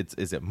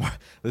 Is it Mark?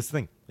 This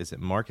thing, is it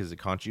Mark? Is it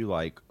Khonshu?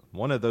 Like,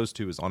 one of those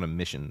two is on a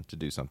mission to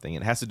do something.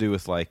 It has to do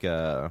with, like,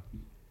 the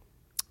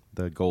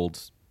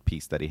gold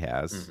piece that he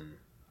has.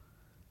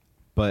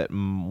 But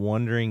I'm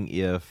wondering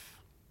if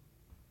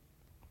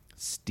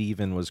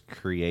Steven was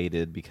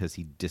created because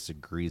he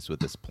disagrees with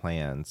this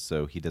plan,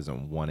 so he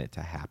doesn't want it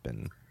to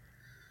happen.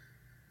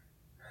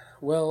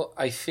 Well,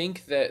 I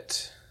think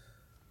that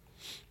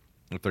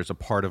If there's a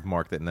part of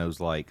Mark that knows,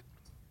 like,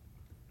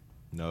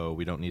 no,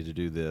 we don't need to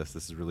do this.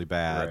 This is really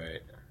bad.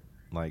 right.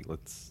 Like,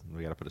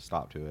 we got to put a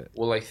stop to it.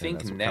 Well, I And think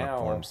that's what now kind of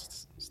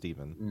forms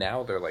Steven.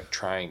 now they're like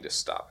trying to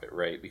stop it,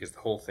 right? Because the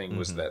whole thing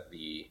was that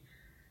the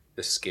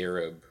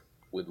scarab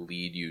would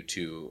lead you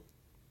to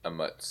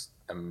Amut's,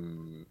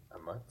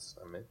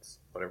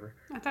 whatever.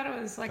 I thought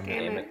it was like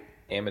Amit.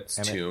 Amit's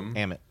tomb.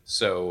 Amit.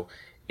 So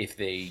if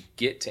they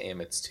get to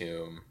Amit's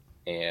tomb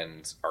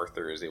and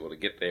Arthur is able to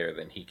get there,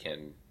 then he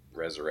can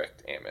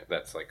resurrect Amit.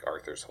 That's like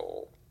Arthur's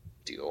whole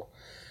deal.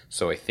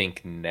 So I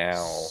think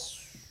now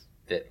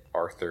that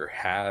Arthur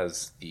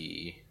has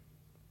the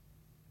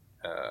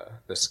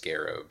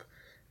scarab,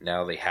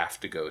 now they have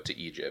to go to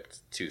Egypt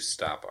to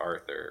stop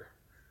Arthur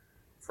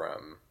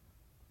from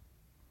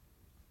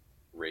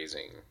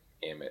raising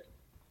Amit.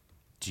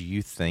 Do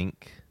you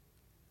think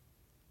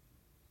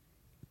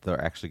they're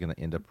actually going to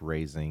end up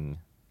raising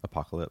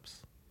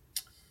Apocalypse?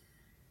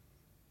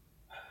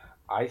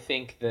 I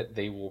think that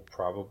they will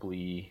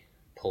probably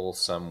pull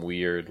some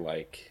weird,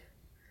 like,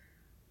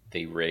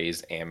 they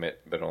raise Amit,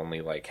 but only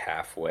like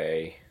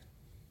halfway,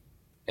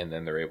 and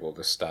then they're able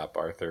to stop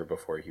Arthur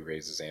before he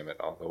raises Amit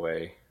all the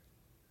way.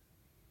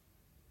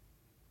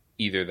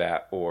 Either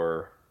that,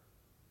 or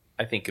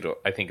I think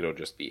it'll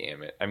just be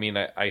Amit. I mean,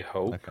 I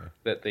hope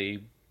that they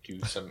do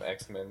some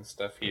X-Men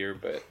stuff here,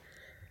 but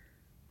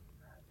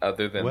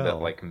other than that,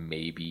 like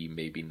maybe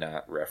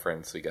not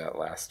reference we got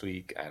last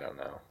week, I don't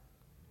know.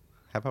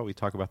 How about we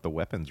talk about the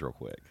weapons real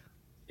quick?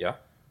 Yeah.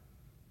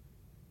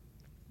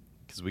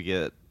 Because we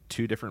get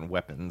two different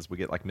weapons. We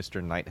get, like,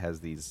 Mr. Knight has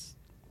these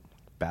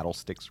battle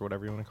sticks or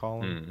whatever you want to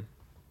call them.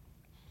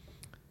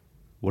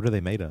 What are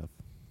they made of?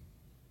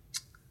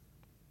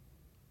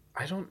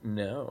 I don't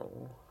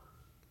know.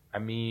 I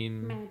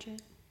mean, Magic.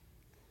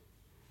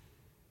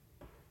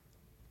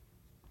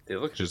 they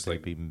look just Should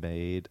like they be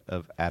made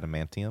of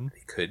adamantium?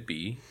 they could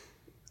be.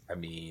 I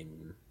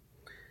mean,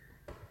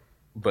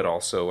 but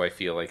also I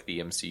feel like the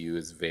MCU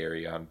is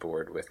very on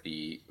board with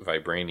the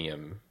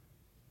vibranium.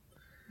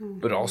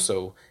 But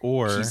also,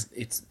 Or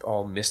it's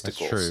all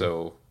mystical, true.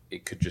 so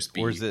it could just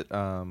be. Or is it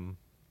the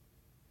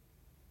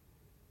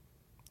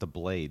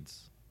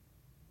blades?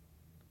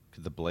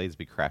 Could the blades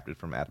be crafted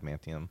from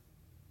adamantium?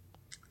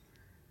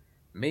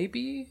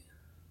 Maybe,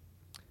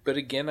 but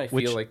again, I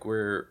feel like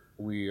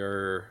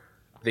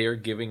they are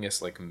giving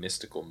us like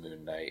mystical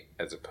Moon Knight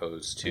as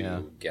opposed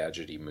to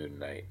gadgety Moon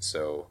Knight.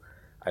 So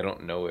I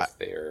don't know if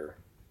they're.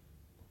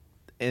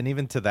 And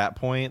even to that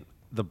point,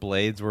 the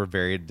blades were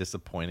very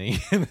disappointing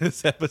in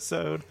this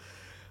episode.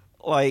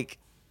 Like,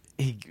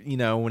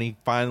 when he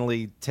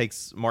finally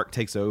Mark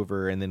takes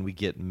over, and then we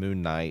get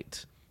Moon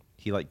Knight,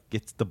 he like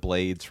gets the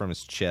blades from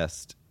his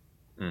chest.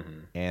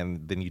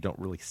 And then you don't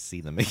really see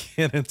them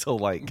again until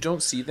like You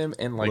don't see them,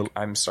 and like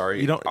I'm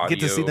sorry, you don't get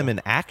to see audio- them in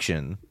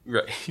action.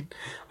 Right.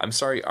 I'm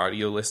sorry,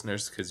 audio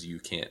listeners, because you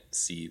can't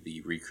see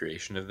the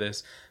recreation of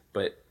this,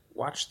 but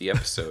watch the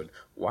episode.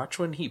 Watch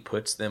when he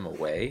puts them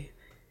away.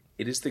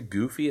 It is the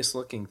goofiest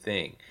looking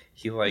thing.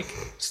 He like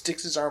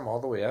sticks his arm all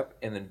the way up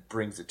and then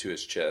brings it to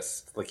his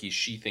chest, like he's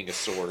sheathing a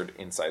sword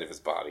inside of his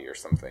body or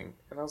something.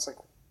 And I was like,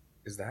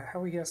 is that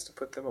how he has to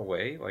put them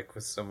away? Like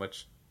with so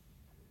much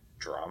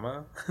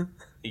drama?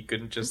 He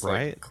couldn't just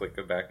like click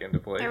it back into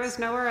place. There was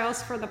nowhere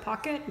else for the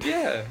pocket.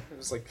 Yeah, it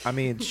was like. I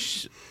mean,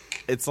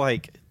 it's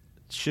like,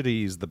 should have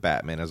used the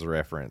Batman as a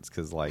reference,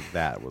 because like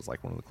that was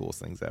like one of the coolest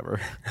things ever.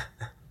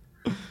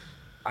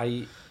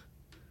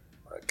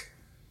 Look,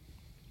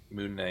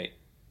 Moon Knight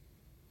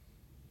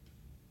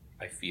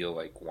I feel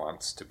like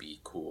wants to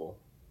be cool,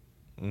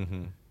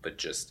 but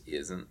just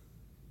isn't.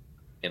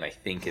 And I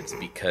think it's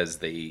because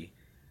they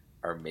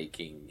are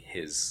making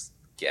his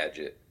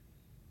gadget.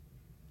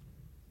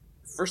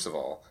 First of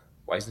all,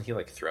 why isn't he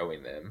like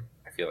throwing them?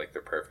 I feel like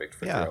they're perfect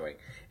for throwing.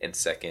 And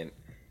second,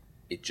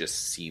 it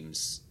just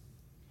seems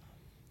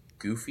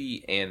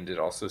goofy, and it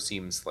also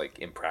seems like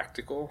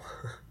impractical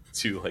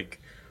to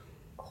like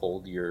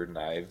hold your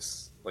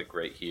knives like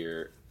right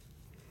here.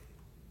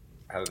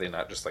 How do they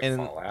not just like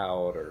fall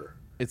out? Or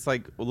it's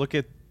like, look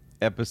at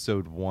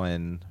episode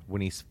 1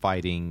 when he's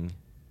fighting.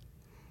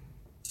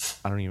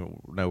 I don't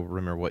even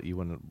remember what you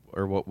want to,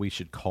 or what we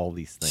should call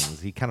these things.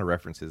 He kind of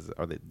references,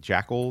 are they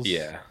jackals?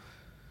 Yeah.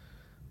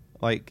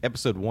 Like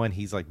episode 1,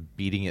 he's like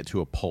beating it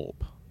to a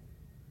pulp.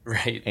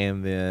 Right.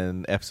 And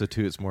then episode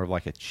 2, it's more of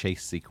like a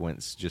chase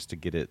sequence just to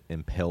get it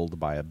impaled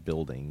by a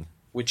building.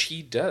 Which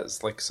he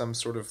does, like some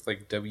sort of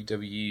like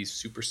WWE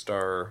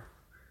superstar.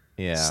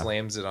 Yeah.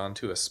 Slams it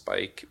onto a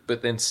spike.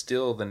 But then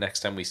still, the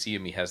next time we see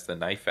him, he has the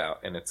knife out.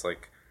 And it's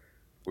like,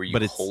 were you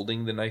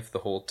holding the knife the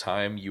whole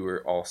time? You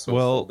were also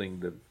holding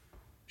the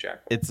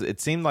jackal. It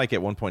seemed like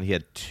at one point he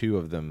had 2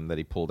 of them that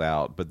he pulled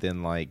out, but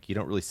then like you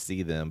don't really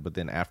see them. But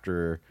then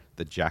after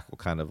the jackal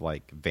kind of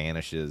like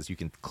vanishes, you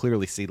can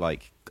clearly see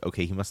like,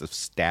 okay, he must have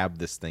stabbed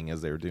this thing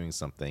as they were doing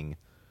something,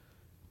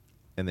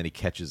 and then he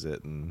catches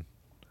it. And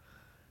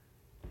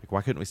like,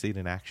 why couldn't we see it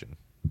in action?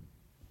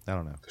 I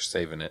don't know. They're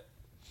saving it.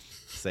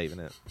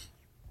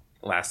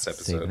 Last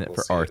episode, saving it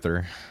for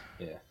Arthur.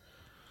 Yeah.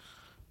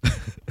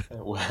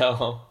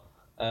 Well,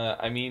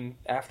 I mean,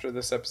 after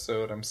this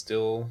episode, I'm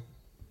still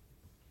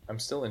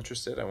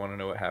interested. I want to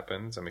know what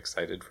happens. I'm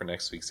excited for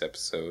next week's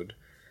episode.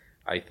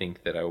 I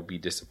think that I will be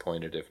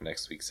disappointed if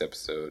next week's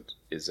episode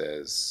is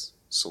as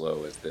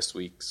slow as this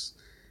week's.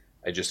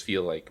 I just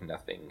feel like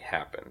nothing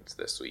happened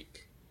this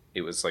week.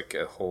 It was like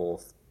a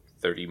whole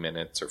 30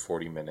 minutes or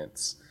 40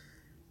 minutes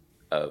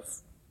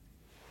of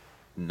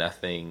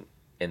nothing,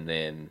 and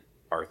then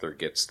Arthur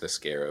gets the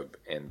scarab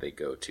and they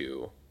go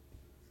to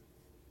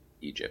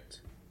Egypt.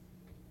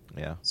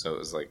 Yeah. So it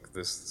was like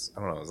this,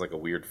 I don't know, it was like a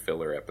weird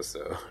filler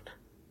episode.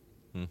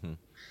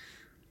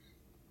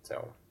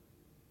 So.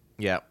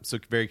 Yeah, so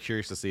very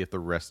curious to see if the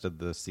rest of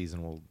the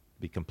season will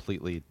be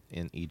completely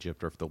in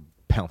Egypt or if they'll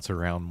bounce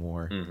around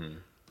more.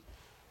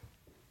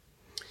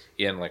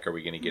 Yeah, and like, are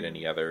we going to get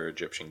any other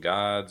Egyptian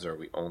gods? Or are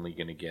we only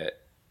going to get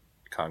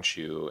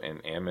Khonshu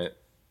and Ammit?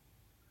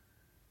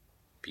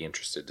 Be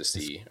interested to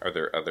see. Are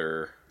there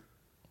other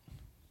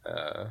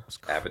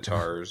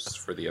avatars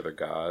for the other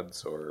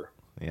gods? Or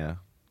yeah,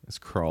 is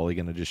Crawley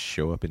going to just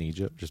show up in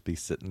Egypt, just be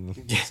sitting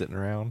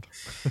around?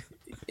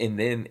 And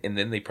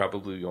then they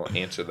probably won't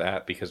answer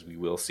that, because we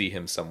will see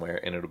him somewhere,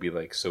 and it'll be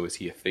like, so is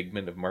he a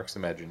figment of Mark's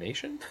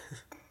imagination,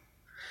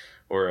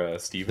 or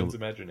Steven's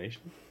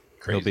imagination?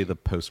 Crazy.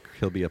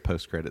 He'll be a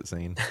post-credit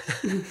scene.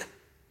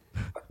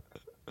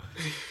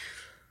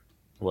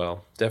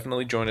 Well,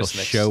 definitely join us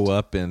next. Show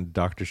up in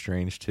Doctor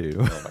Strange 2.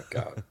 Oh my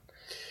god!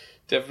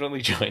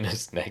 Definitely join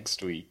us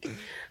next week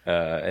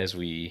as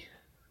we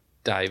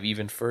dive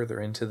even further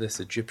into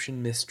this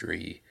Egyptian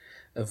mystery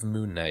of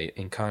Moon Knight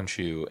and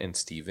Khonshu and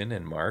Steven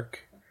and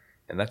Mark,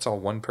 and that's all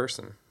one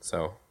person.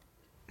 So,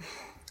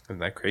 isn't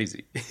that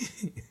crazy?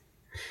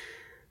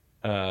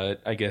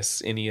 I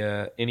guess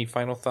any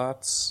final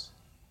thoughts?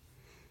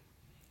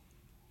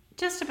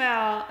 Just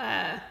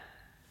about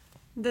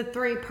the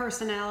 3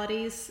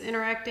 personalities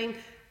interacting.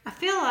 I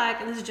feel like,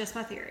 and this is just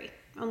my theory,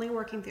 only a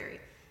working theory,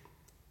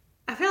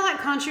 I feel like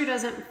Khonshu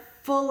doesn't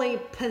fully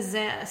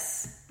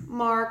possess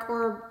Mark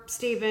or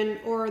Steven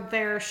or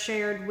their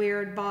shared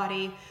weird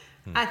body.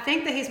 I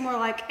think that he's more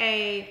like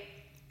a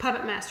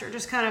puppet master,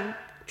 just kind of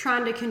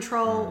trying to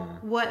control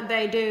what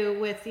they do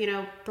with,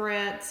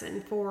 threats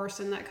and force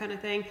and that kind of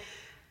thing.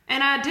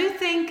 And I do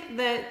think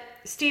that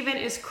Steven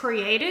is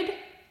created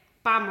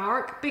by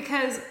Mark,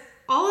 because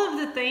all of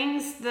the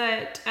things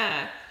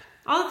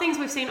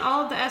we've seen,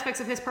 all of the aspects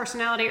of his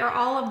personality are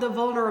all of the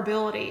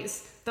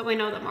vulnerabilities that we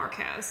know that Mark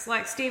has.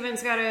 Like,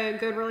 Steven's got a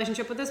good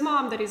relationship with his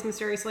mom that he's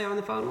mysteriously on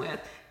the phone with,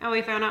 and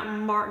we found out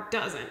Mark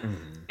doesn't.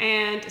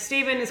 And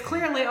Steven is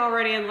clearly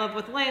already in love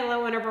with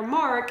Layla whenever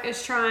Mark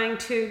is trying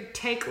to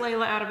take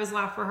Layla out of his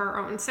life for her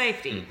own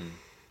safety.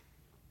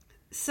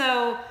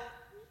 So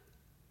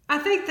I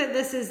think that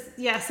this is,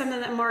 something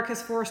that Mark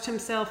has forced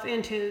himself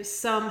into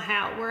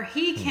somehow, where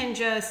he can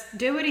just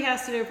do what he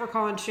has to do for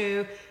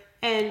Khonshu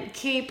and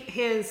keep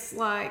his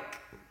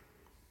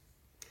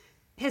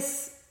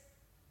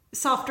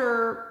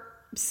softer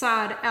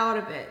side out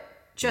of it,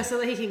 just so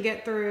that he can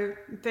get through,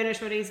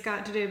 finish what he's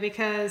got to do,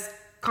 because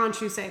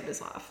Khonshu saved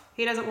his life.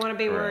 He doesn't want to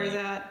be where he's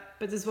at,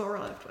 but this is what we're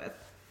left with.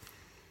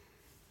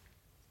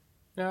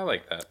 Yeah, I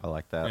like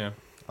that. Yeah.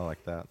 I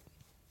like that.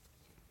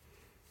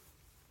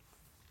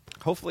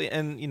 Hopefully,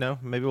 and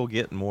maybe we'll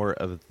get more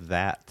of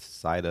that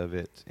side of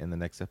it in the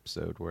next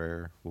episode,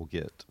 where we'll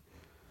get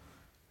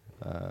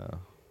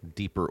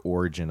deeper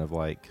origin of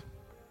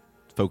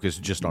focus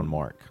just on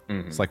Mark.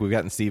 It's like we've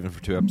gotten Steven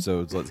for 2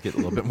 episodes. Let's get a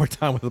little bit more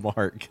time with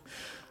Mark.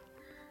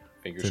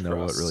 Fingers to know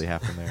crossed. what really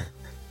happened there.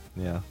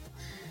 Yeah.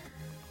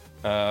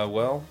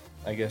 Well,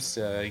 I guess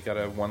you got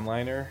a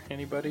one-liner,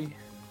 anybody?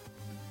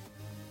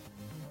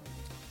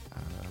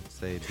 I'd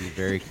say be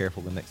very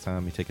careful the next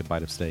time you take a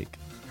bite of steak.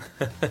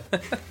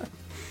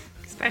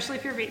 Especially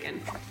if you're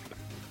vegan.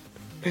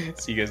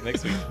 See you guys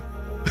next week.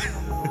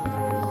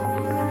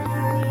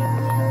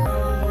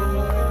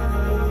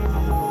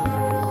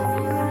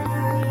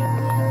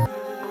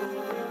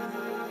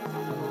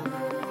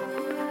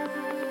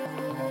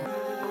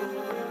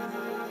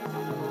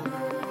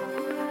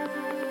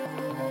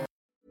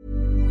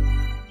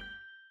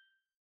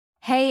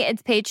 Hey,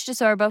 it's Paige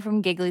DeSorbo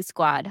from Giggly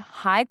Squad.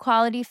 High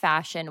quality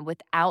fashion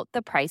without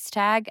the price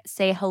tag.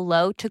 Say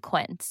hello to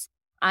Quince.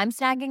 I'm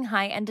snagging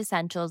high-end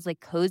essentials like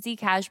cozy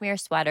cashmere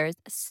sweaters,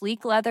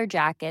 sleek leather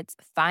jackets,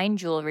 fine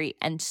jewelry,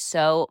 and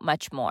so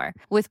much more.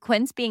 With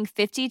Quince being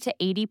 50 to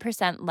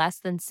 80% less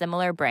than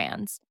similar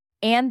brands.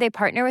 And they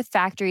partner with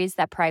factories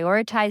that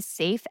prioritize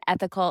safe,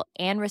 ethical,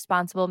 and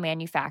responsible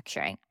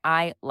manufacturing.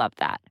 I love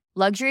that.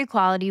 Luxury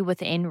quality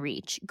within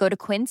reach. Go to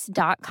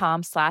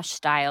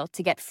quince.com/style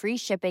to get free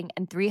shipping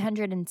and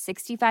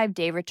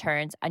 365-day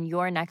returns on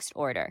your next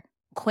order.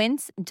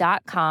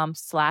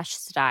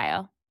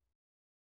 Quince.com/style.